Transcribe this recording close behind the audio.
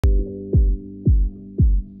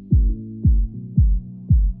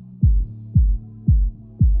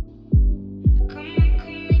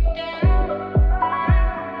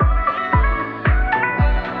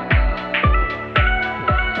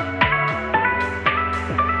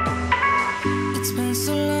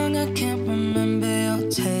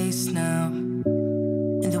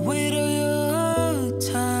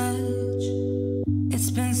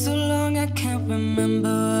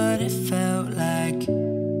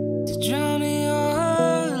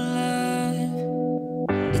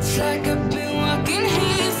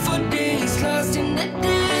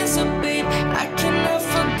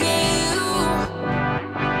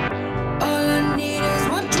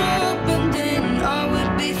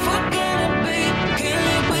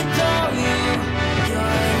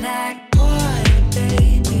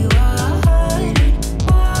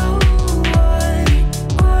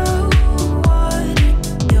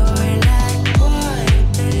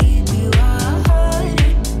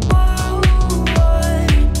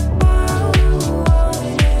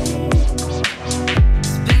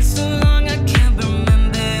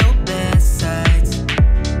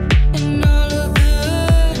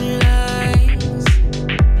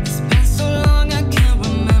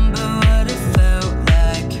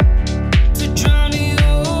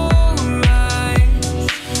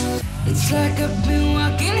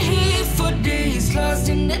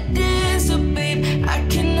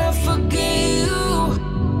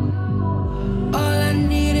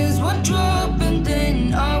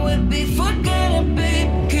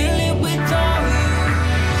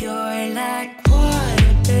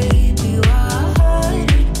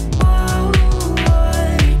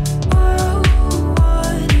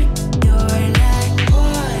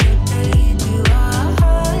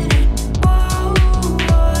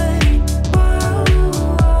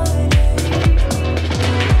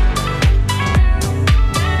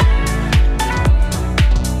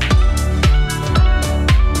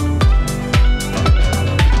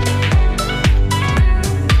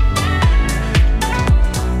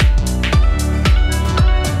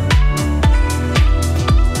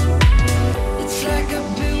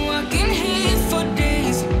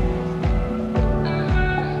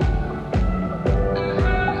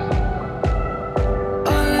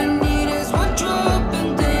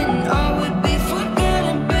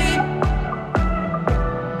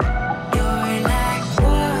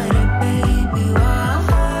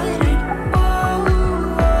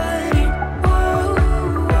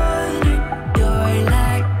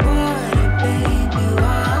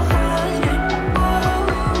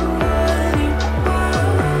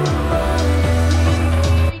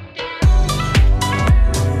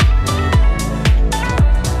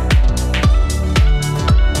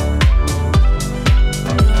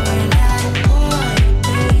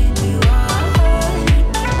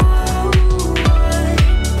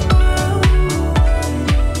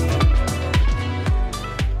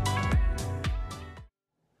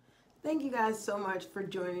guys so much for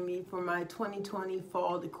joining me for my 2020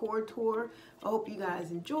 fall decor tour. I hope you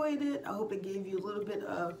guys enjoyed it. I hope it gave you a little bit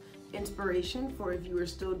of inspiration for if you are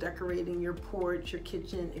still decorating your porch, your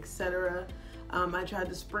kitchen, etc. I tried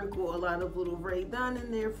to sprinkle a lot of little Rae Dunn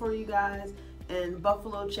in there for you guys, and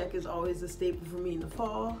buffalo check is always a staple for me in the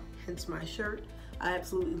fall, hence my shirt. I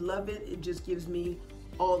absolutely love it. It just gives me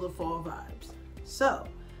all the fall vibes. So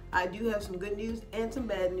I do have some good news and some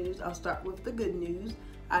bad news. I'll start with the good news.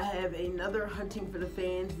 I have another Hunting for the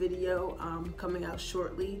Fans video coming out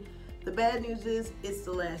shortly. The bad news is it's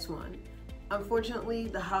the last one. Unfortunately,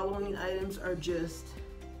 the Halloween items are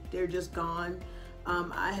they're just gone.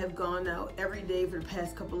 I have gone out every day for the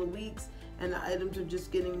past couple of weeks, and the items are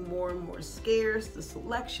just getting more and more scarce. The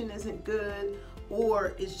selection isn't good,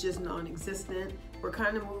 or it's just non-existent. We're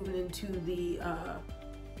kind of moving into the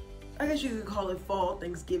I guess you could call it fall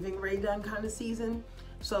Thanksgiving Rae Dunn kind of season.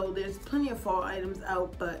 So there's plenty of fall items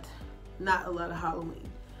out, but not a lot of Halloween.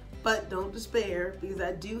 But don't despair, because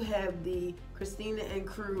I do have the Christina and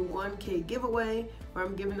Crew 1K giveaway, where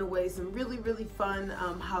I'm giving away some really fun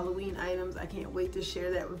Halloween items. I can't wait to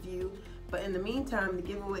share that with you. But in the meantime, the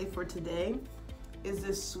giveaway for today is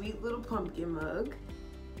this sweet little pumpkin mug.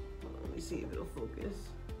 Hold on, let me see if it'll focus.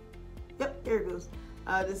 Yep, there it goes.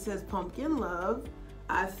 This says Pumpkin Love.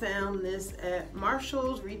 I found this at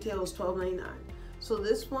Marshall's, retail is $12.99. So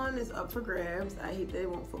this one is up for grabs. I hate that it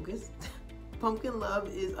won't focus. Pumpkin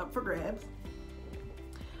Love is up for grabs.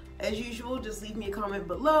 As usual, just leave me a comment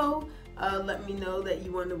below. Let me know that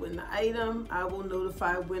you want to win the item. I will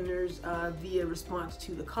notify winners via response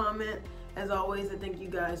to the comment. As always, I thank you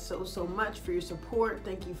guys so much for your support.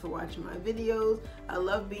 Thank you for watching my videos. I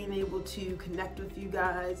love being able to connect with you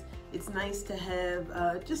guys. It's nice to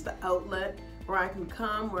have just an outlet where I can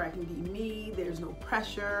come, where I can be me. There's no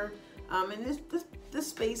pressure. And this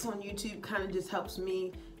space on YouTube kind of just helps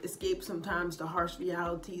me escape sometimes the harsh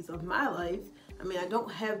realities of my life. I mean, I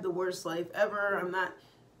don't have the worst life ever. I'm not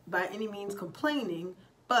by any means complaining,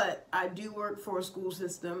 but I do work for a school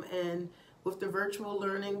system, and with the virtual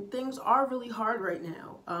learning, things are really hard right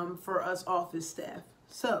now for us office staff.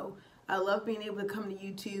 So I love being able to come to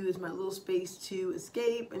YouTube as my little space to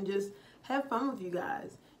escape and just have fun with you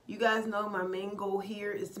guys. You guys know my main goal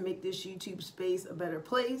here is to make this YouTube space a better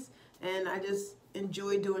place, and I just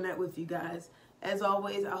enjoy doing that with you guys. As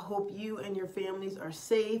always, I hope you and your families are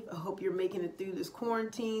safe. I hope you're making it through this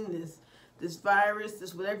quarantine, this virus,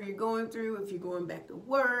 this whatever you're going through. If you're going back to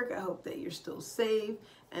work, I hope that you're still safe.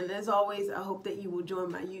 And as always, I hope that you will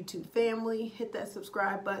join my YouTube family, hit that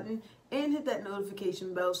subscribe button, and hit that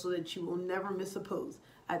notification bell so that you will never miss a post.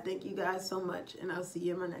 I thank you guys so much, and I'll see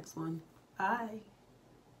you in my next one. Bye.